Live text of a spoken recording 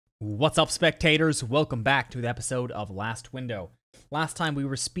What's up, spectators? Welcome back to the episode of Last Window. Last time we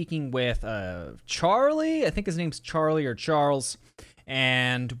were speaking with Charlie, I think his name's Charlie or Charles,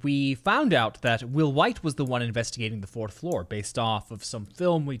 and we found out that Will White was the one investigating the fourth floor based off of some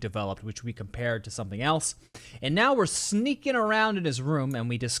film we developed, which we compared to something else. And now we're sneaking around in his room, and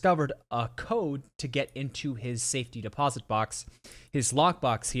we discovered a code to get into his safety deposit box, his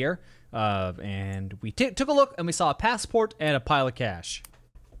lockbox here. And we took a look, and we saw a passport and a pile of cash.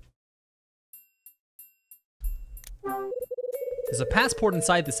 There's a passport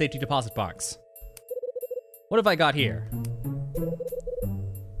inside the safety deposit box. What have I got here?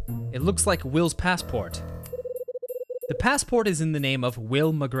 It looks like Will's passport. The passport is in the name of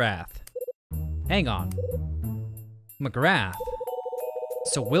Will McGrath. Hang on. McGrath?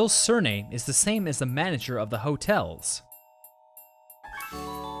 So Will's surname is the same as the manager of the hotels.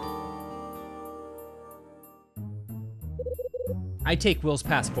 I take Will's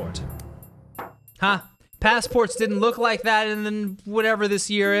passport. Huh? Passports didn't look like that in the whatever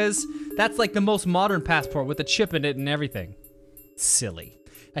this year is. That's like the most modern passport with a chip in it and everything. Silly.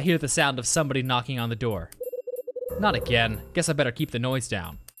 I hear the sound of somebody knocking on the door. Not again. Guess I better keep the noise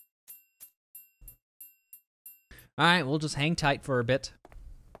down. Alright, we'll just hang tight for a bit.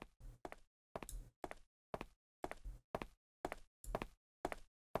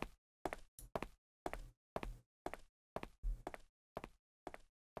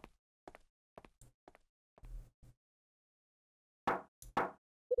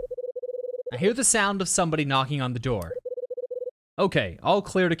 I hear the sound of somebody knocking on the door. Okay, all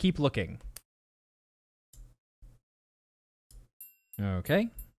clear to keep looking. Okay.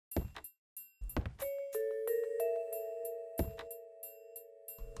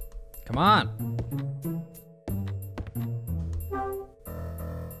 Come on.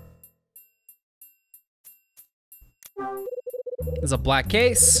 There's a black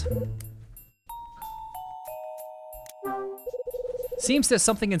case. Seems there's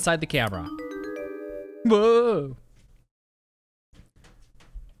something inside the camera. Whoa!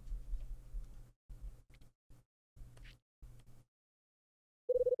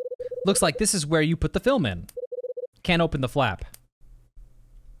 Looks like this is where you put the film in. Can't open the flap.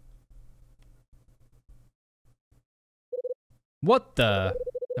 What the?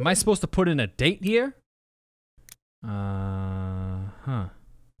 Am I supposed to put in a date here? Huh.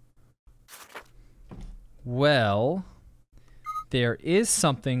 Well, there is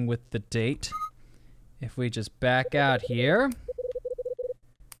something with the date. If we just back out here.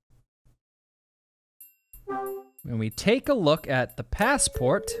 When we take a look at the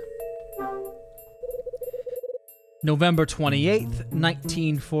passport, November 28th,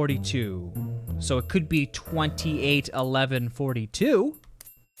 1942. So it could be 28/11/42.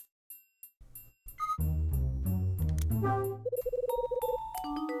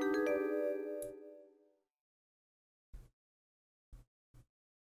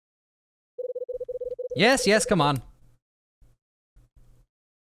 Yes, come on.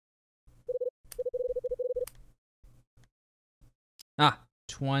 Ah,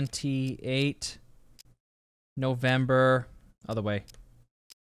 28 November, other way.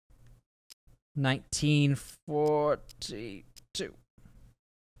 1942.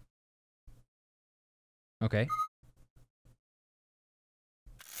 Okay.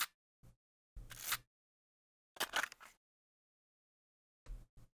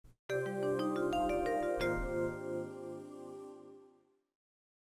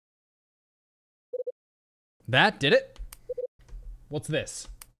 That did it. What's this?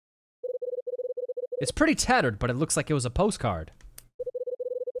 It's pretty tattered, but it looks like it was a postcard.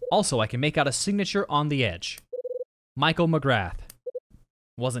 Also, I can make out a signature on the edge. Michael McGrath.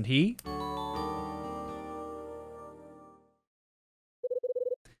 Wasn't he?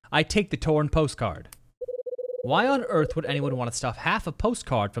 I take the torn postcard. Why on earth would anyone want to stuff half a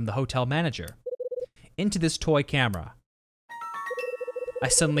postcard from the hotel manager into this toy camera? I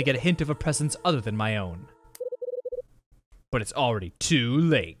suddenly get a hint of a presence other than my own. But it's already too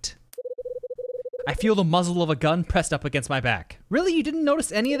late. I feel the muzzle of a gun pressed up against my back. Really? You didn't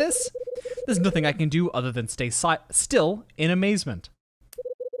notice any of this? There's nothing I can do other than stay still in amazement.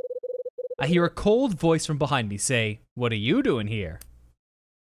 I hear a cold voice from behind me say, "What are you doing here?"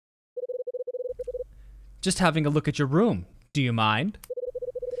 "Just having a look at your room. Do you mind?"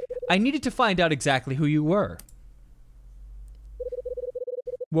 I needed to find out exactly who you were.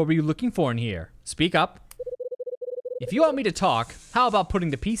 "What were you looking for in here? Speak up." "If you want me to talk, how about putting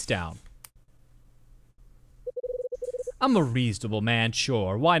the piece down?" "I'm a reasonable man,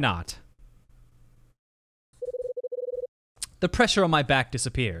 sure, why not?" The pressure on my back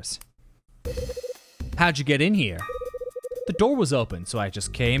disappears. "How'd you get in here?" The door was open, so I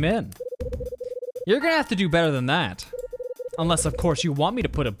just came in. You're gonna have to do better than that. Unless, of course, you want me to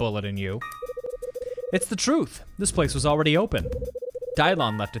put a bullet in you. It's the truth. This place was already open.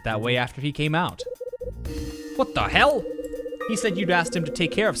 Dylon left it that way after he came out. What the hell? He said you'd asked him to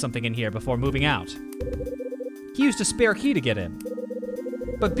take care of something in here before moving out. He used a spare key to get in.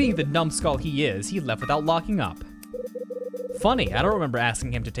 But being the numbskull he is, he left without locking up. Funny, I don't remember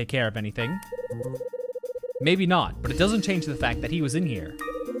asking him to take care of anything. Maybe not, but it doesn't change the fact that he was in here.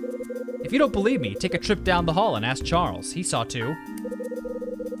 If you don't believe me, take a trip down the hall and ask Charles. He saw too.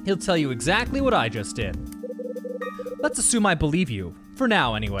 He'll tell you exactly what I just did. Let's assume I believe you. For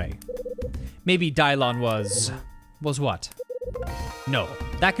now, anyway. Maybe Dylon was what? No,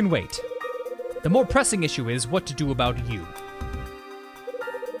 that can wait. The more pressing issue is what to do about you.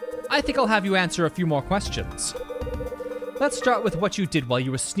 I think I'll have you answer a few more questions. Let's start with what you did while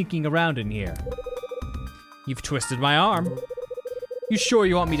you were sneaking around in here. You've twisted my arm. You sure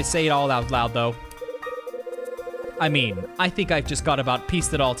you want me to say it all out loud, though? I mean, I think I've just got about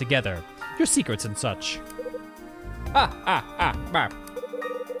pieced it all together. Your secrets and such.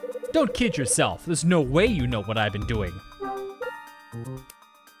 Don't kid yourself. There's no way you know what I've been doing.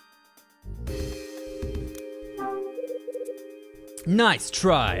 Nice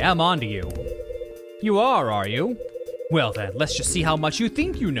try. I'm onto you. You are you? Well then, let's just see how much you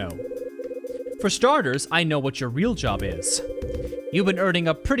think you know. For starters, I know what your real job is. You've been earning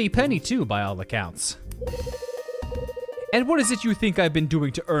a pretty penny too, by all accounts. And what is it you think I've been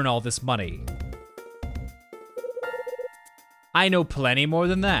doing to earn all this money? I know plenty more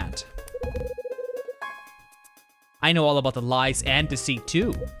than that. I know all about the lies and deceit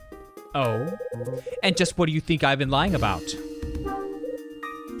too. Oh? And just what do you think I've been lying about?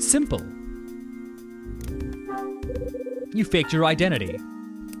 Simple. You faked your identity.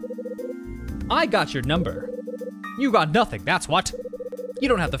 I got your number. You got nothing, that's what. You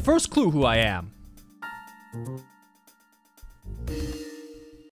don't have the first clue who I am.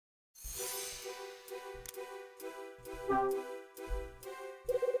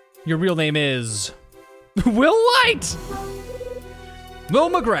 Your real name is... Will White! Will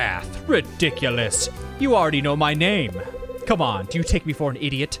McGrath. Ridiculous. You already know my name. Come on, do you take me for an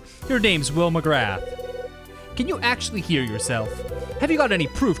idiot? Your name's Will McGrath. Can you actually hear yourself? Have you got any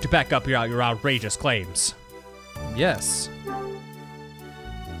proof to back up your outrageous claims? Yes.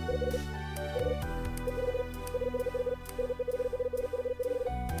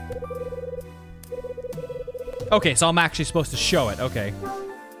 Okay, so I'm actually supposed to show it, okay.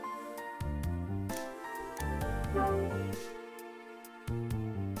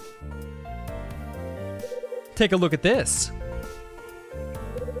 Take a look at this.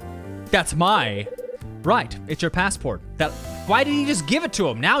 That's my... Right, it's your passport. Why did he just give it to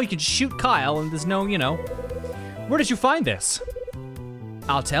him? Now he can shoot Kyle and there's no, you know. Where did you find this?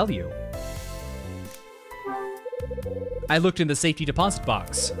 I'll tell you. I looked in the safety deposit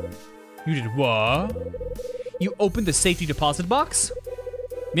box. You did what? You opened the safety deposit box?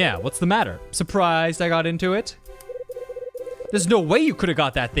 Yeah, what's the matter? Surprised I got into it? There's no way you could have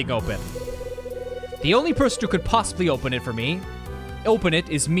got that thing open. The only person who could possibly open it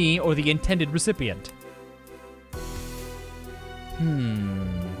is me or the intended recipient.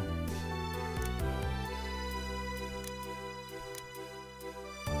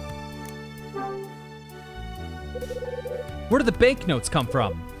 Where did the banknotes come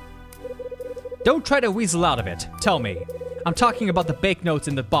from? Don't try to weasel out of it. Tell me. I'm talking about the banknotes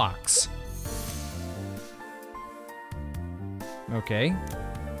in the box. Okay.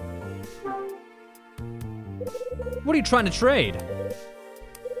 What are you trying to trade?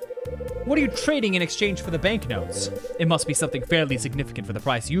 What are you trading in exchange for the banknotes? It must be something fairly significant for the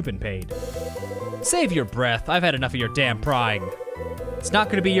price you've been paid. Save your breath. I've had enough of your damn prying. It's not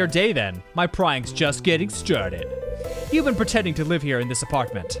gonna be your day then. My prying's just getting started. You've been pretending to live here in this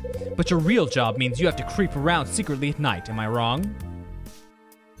apartment, but your real job means you have to creep around secretly at night, am I wrong?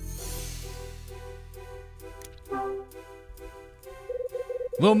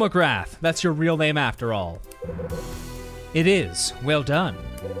 Will McGrath, that's your real name after all. It is. Well done.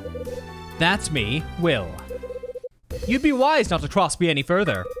 That's me, Will. You'd be wise not to cross me any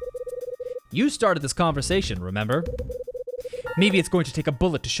further. You started this conversation, remember? Maybe it's going to take a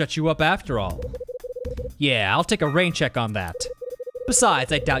bullet to shut you up after all. Yeah, I'll take a rain check on that.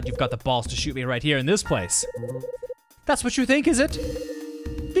 Besides, I doubt you've got the balls to shoot me right here in this place. That's what you think, is it?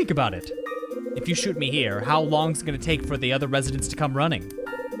 Think about it. If you shoot me here, how long is it going to take for the other residents to come running?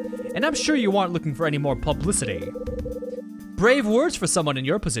 And I'm sure you aren't looking for any more publicity. Brave words for someone in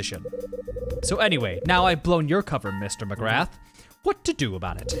your position. So anyway, now I've blown your cover, Mr. McGrath. What to do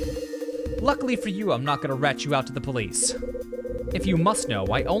about it? Luckily for you, I'm not going to rat you out to the police. If you must know,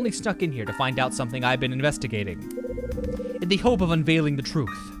 I only snuck in here to find out something I've been investigating, in the hope of unveiling the truth.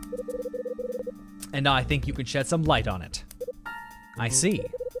 And I think you can shed some light on it. I see.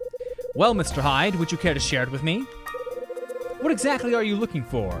 Well, Mr. Hyde, would you care to share it with me? What exactly are you looking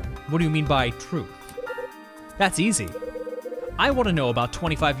for? What do you mean by truth? That's easy. I want to know about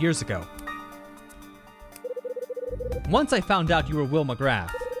 25 years ago. Once I found out you were Will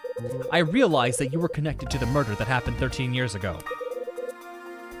McGrath, I realized that you were connected to the murder that happened 13 years ago.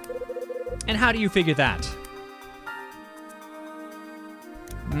 And how do you figure that?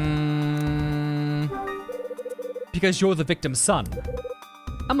 Because you're the victim's son.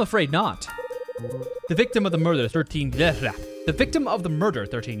 I'm afraid not. The victim of the murder 13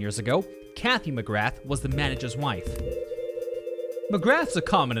 years ago, Kathy McGrath, was the manager's wife. McGrath's a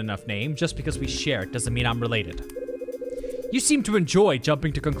common enough name. Just because we share it doesn't mean I'm related. You seem to enjoy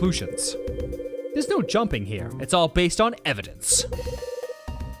jumping to conclusions. There's no jumping here. It's all based on evidence.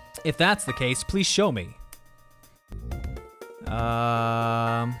 If that's the case, please show me.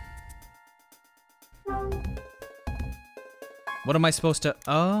 What am I supposed to...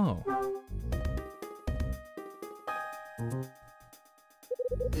 Oh.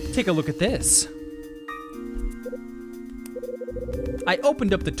 Take a look at this. I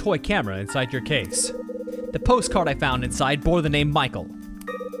opened up the toy camera inside your case. The postcard I found inside bore the name Michael.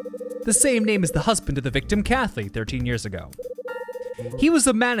 The same name as the husband of the victim, Kathy, 13 years ago. He was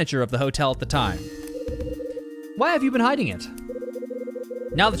the manager of the hotel at the time. Why have you been hiding it?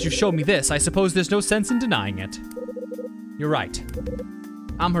 Now that you've shown me this, I suppose there's no sense in denying it. You're right.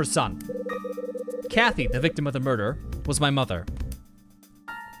 I'm her son. Kathy, the victim of the murder, was my mother.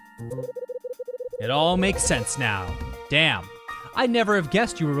 It all makes sense now. Damn. I'd never have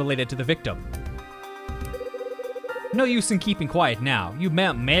guessed you were related to the victim. No use in keeping quiet now. You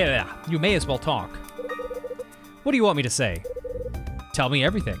may as well talk. What do you want me to say? Tell me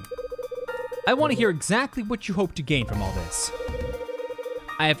everything. I want to hear exactly what you hope to gain from all this.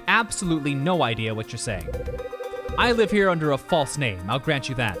 I have absolutely no idea what you're saying. I live here under a false name, I'll grant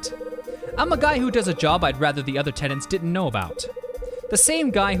you that. I'm a guy who does a job I'd rather the other tenants didn't know about. The same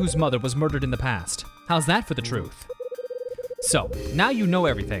guy whose mother was murdered in the past. How's that for the truth? So, now you know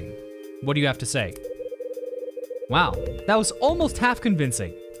everything. What do you have to say? Wow, that was almost half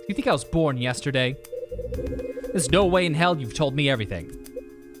convincing. You think I was born yesterday? There's no way in hell you've told me everything.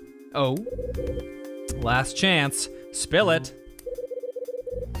 Oh? Last chance. Spill it.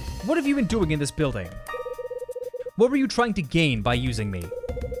 What have you been doing in this building? What were you trying to gain by using me?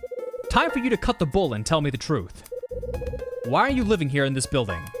 Time for you to cut the bull and tell me the truth. Why are you living here in this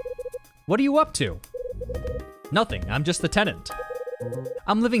building? What are you up to? Nothing, I'm just the tenant.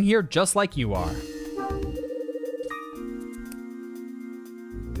 I'm living here just like you are.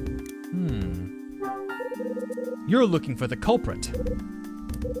 You're looking for the culprit.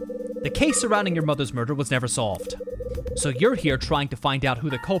 The case surrounding your mother's murder was never solved. So you're here trying to find out who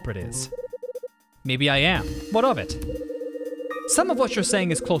the culprit is. Maybe I am. What of it? Some of what you're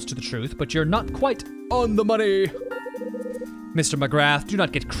saying is close to the truth, but you're not quite on the money. Mr. McGrath, do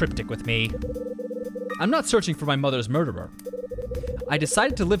not get cryptic with me. I'm not searching for my mother's murderer. I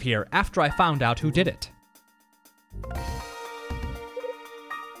decided to live here after I found out who did it.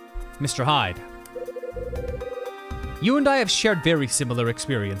 Mr. Hyde, you and I have shared very similar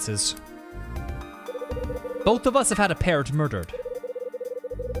experiences. Both of us have had a parent murdered.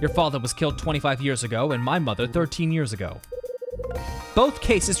 Your father was killed 25 years ago and my mother 13 years ago. Both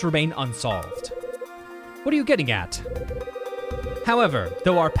cases remain unsolved. What are you getting at? However,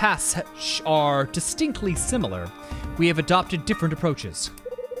 though our paths are distinctly similar, we have adopted different approaches.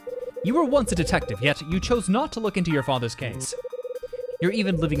 You were once a detective, yet you chose not to look into your father's case. You're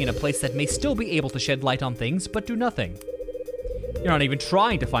even living in a place that may still be able to shed light on things, but do nothing. You're not even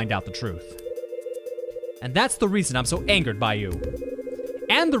trying to find out the truth. And that's the reason I'm so angered by you.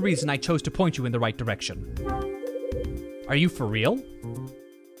 And the reason I chose to point you in the right direction. Are you for real?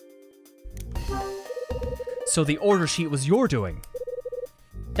 So the order sheet was your doing.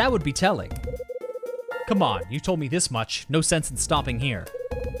 That would be telling. Come on, you told me this much, no sense in stopping here.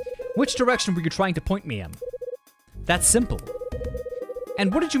 Which direction were you trying to point me in? That's simple.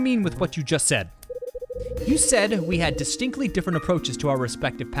 And what did you mean with what you just said? You said we had distinctly different approaches to our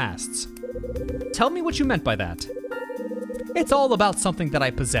respective pasts. Tell me what you meant by that. It's all about something that I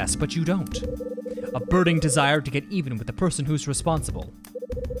possess, but you don't. A burning desire to get even with the person who's responsible.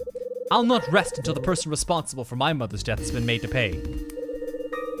 I'll not rest until the person responsible for my mother's death has been made to pay.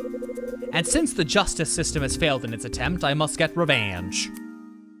 And since the justice system has failed in its attempt, I must get revenge.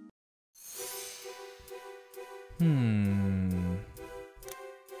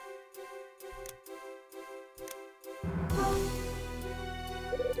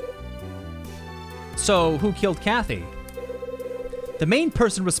 So, who killed Kathy? The main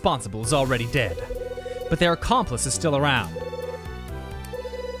person responsible is already dead, but their accomplice is still around.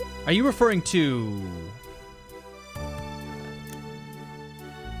 Are you referring to...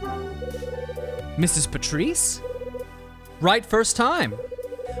 Mrs. Patrice? Right first time.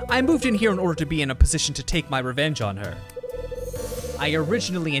 I moved in here in order to be in a position to take my revenge on her. I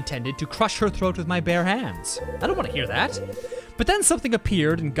originally intended to crush her throat with my bare hands. I don't want to hear that. But then something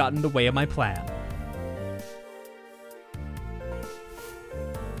appeared and got in the way of my plan.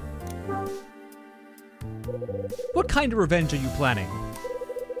 What kind of revenge are you planning?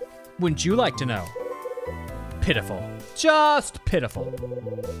 Wouldn't you like to know? Pitiful. Just pitiful.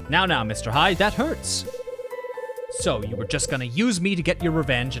 Now, Mr. Hyde, that hurts. So, you were just gonna use me to get your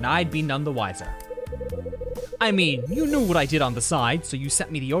revenge and I'd be none the wiser. I mean, you knew what I did on the side, so you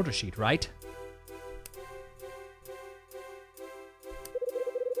sent me the order sheet, right?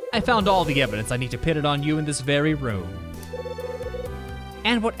 I found all the evidence I need to pin it on you in this very room.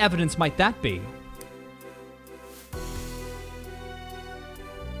 And what evidence might that be?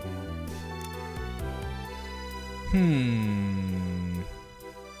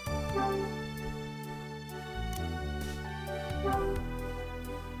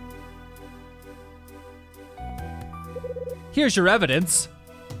 Here's your evidence.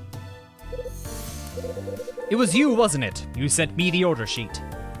 It was you, wasn't it? You sent me the order sheet.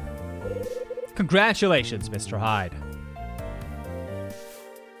 Congratulations, Mr. Hyde.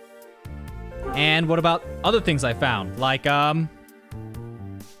 And what about other things I found? Like, oh.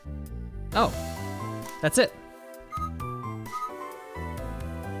 That's it.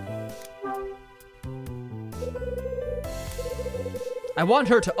 I want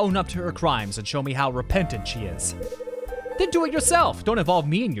her to own up to her crimes and show me how repentant she is. Then do it yourself. Don't involve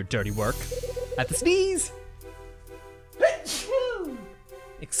me in your dirty work. At the sneeze.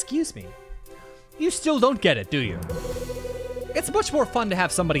 Excuse me. You still don't get it, do you? It's much more fun to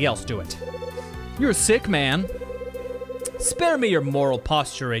have somebody else do it. You're sick, man. Spare me your moral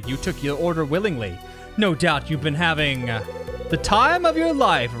posturate. You took your order willingly. No doubt you've been having the time of your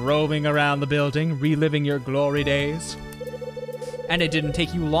life roaming around the building, reliving your glory days. And it didn't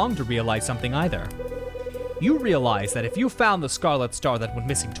take you long to realize something either. You realized that if you found the Scarlet Star that went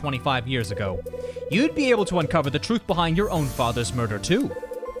missing 25 years ago, you'd be able to uncover the truth behind your own father's murder too.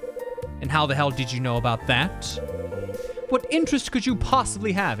 And how the hell did you know about that? What interest could you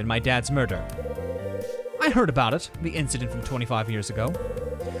possibly have in my dad's murder? I heard about it, the incident from 25 years ago.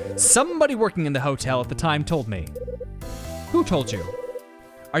 Somebody working in the hotel at the time told me. Who told you?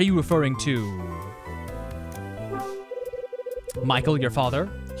 Are you referring to... Michael, your father?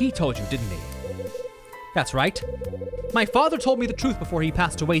 He told you, didn't he? That's right. My father told me the truth before he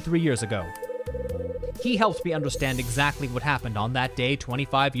passed away 3 years ago. He helped me understand exactly what happened on that day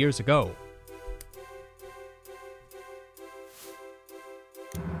 25 years ago.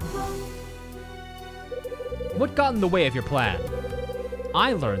 What got in the way of your plan?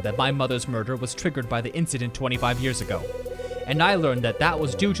 I learned that my mother's murder was triggered by the incident 25 years ago, and I learned that that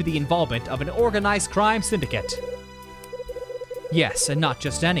was due to the involvement of an organized crime syndicate. Yes, and not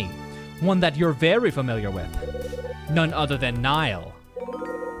just any. One that you're very familiar with. None other than Nile.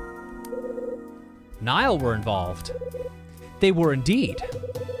 Nile were involved. They were indeed.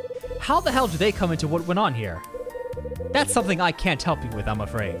 How the hell did they come into what went on here? That's something I can't help you with, I'm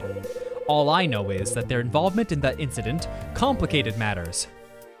afraid. All I know is that their involvement in that incident complicated matters.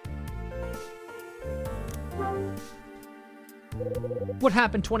 What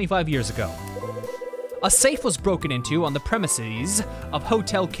happened 25 years ago? A safe was broken into on the premises of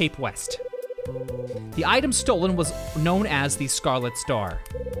Hotel Cape West. The item stolen was known as the Scarlet Star.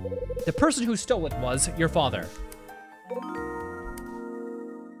 The person who stole it was your father.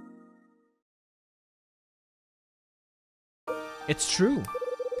 It's true.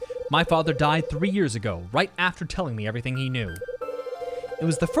 My father died 3 years ago, right after telling me everything he knew. It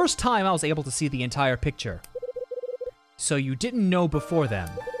was the first time I was able to see the entire picture. So you didn't know before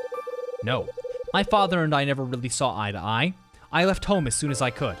then? No. My father and I never really saw eye to eye. I left home as soon as I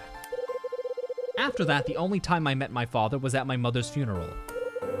could. After that, the only time I met my father was at my mother's funeral.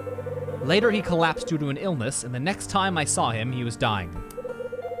 Later, he collapsed due to an illness, and the next time I saw him, he was dying.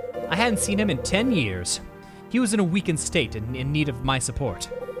 I hadn't seen him in 10 years. He was in a weakened state and in need of my support.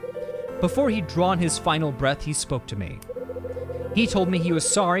 Before he'd drawn his final breath, he spoke to me. He told me he was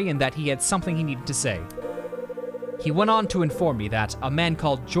sorry and that he had something he needed to say. He went on to inform me that a man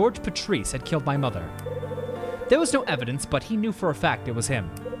called George Patrice had killed my mother. There was no evidence, but he knew for a fact it was him.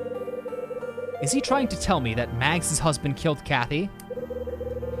 Is he trying to tell me that Mags' husband killed Kathy?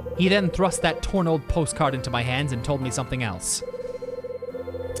 He then thrust that torn old postcard into my hands and told me something else.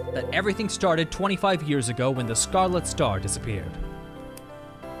 that everything started 25 years ago when the Scarlet Star disappeared.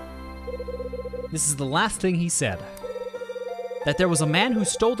 This is the last thing he said. That there was a man who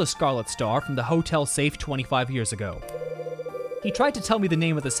stole the Scarlet Star from the hotel safe 25 years ago. He tried to tell me the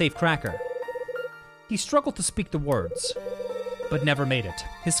name of the safe cracker. He struggled to speak the words, but never made it.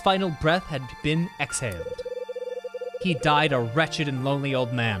 His final breath had been exhaled. He died a wretched and lonely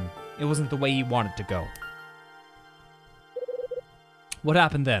old man. It wasn't the way he wanted to go. What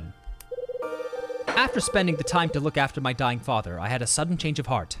happened then? After spending the time to look after my dying father, I had a sudden change of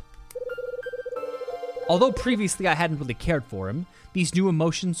heart. Although previously I hadn't really cared for him, these new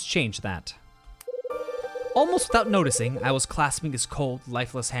emotions changed that. Almost without noticing, I was clasping his cold,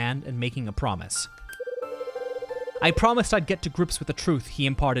 lifeless hand and making a promise. I promised I'd get to grips with the truth he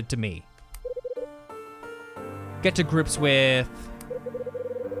imparted to me. Get to grips with...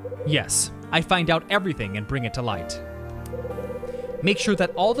 Yes, I find out everything and bring it to light. Make sure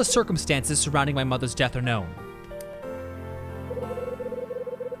that all the circumstances surrounding my mother's death are known.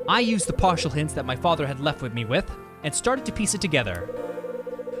 I used the partial hints that my father had left with me with, and started to piece it together.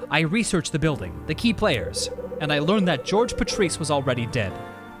 I researched the building, the key players, and I learned that George Patrice was already dead,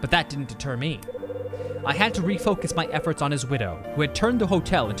 but that didn't deter me. I had to refocus my efforts on his widow, who had turned the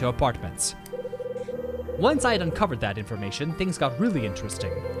hotel into apartments. Once I had uncovered that information, things got really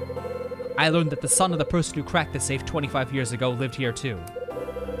interesting. I learned that the son of the person who cracked the safe 25 years ago lived here too.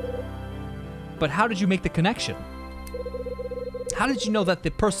 But how did you make the connection? How did you know that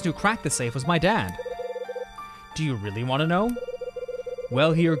the person who cracked the safe was my dad? Do you really want to know?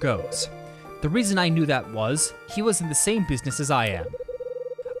 Well, here goes. The reason I knew that was, he was in the same business as I am.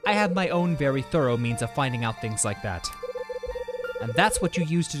 I have my own very thorough means of finding out things like that. And that's what you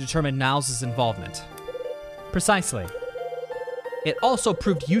use to determine Niles' involvement. Precisely. It also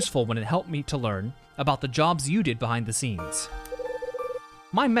proved useful when it helped me to learn about the jobs you did behind the scenes.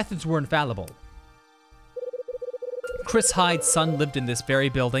 My methods were infallible. Chris Hyde's son lived in this very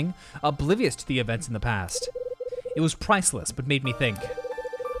building, oblivious to the events in the past. It was priceless, but made me think.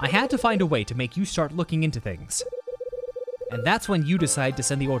 I had to find a way to make you start looking into things. And that's when you decide to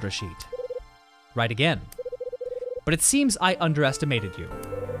send the order sheet. Right again. But it seems I underestimated you.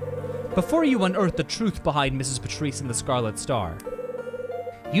 Before you unearthed the truth behind Mrs. Patrice and the Scarlet Star,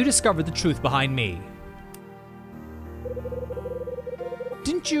 you discovered the truth behind me.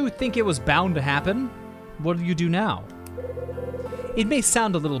 Didn't you think it was bound to happen? What do you do now? It may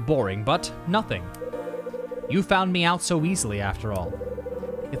sound a little boring, but nothing. You found me out so easily, after all.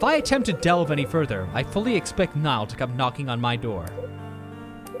 If I attempt to delve any further, I fully expect Nile to come knocking on my door.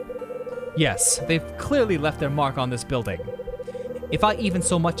 Yes, they've clearly left their mark on this building. If I even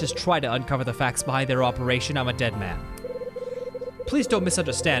so much as try to uncover the facts behind their operation, I'm a dead man. Please don't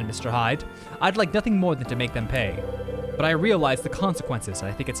misunderstand, Mr. Hyde. I'd like nothing more than to make them pay. But I realize the consequences, and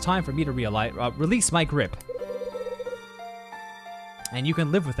I think it's time for me to release my grip. And you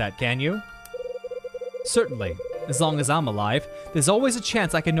can live with that, can you? Certainly. As long as I'm alive, there's always a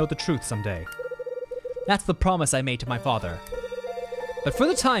chance I can know the truth someday. That's the promise I made to my father. But for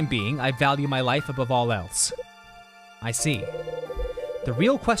the time being, I value my life above all else. I see. The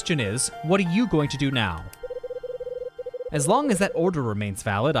real question is, what are you going to do now? As long as that order remains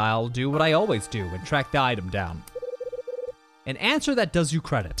valid, I'll do what I always do and track the item down. An answer that does you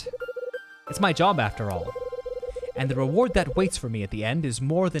credit. It's my job after all. And the reward that waits for me at the end is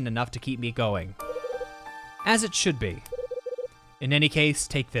more than enough to keep me going. As it should be. In any case,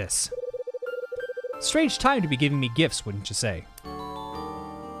 take this. Strange time to be giving me gifts, wouldn't you say?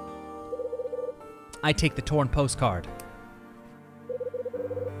 I take the torn postcard.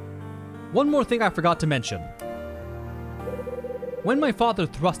 One more thing I forgot to mention. When my father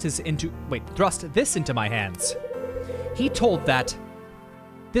thrust this into my hands, he told that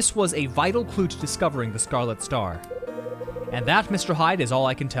this was a vital clue to discovering the Scarlet Star. And that, Mr. Hyde, is all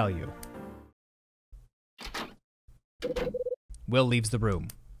I can tell you. Will leaves the room.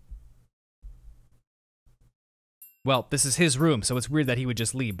 Well, this is his room, so it's weird that he would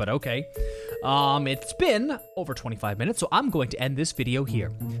just leave, but okay. It's been over 25 minutes, so I'm going to end this video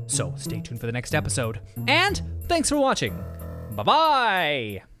here. So stay tuned for the next episode, and thanks for watching.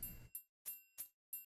 Bye-bye!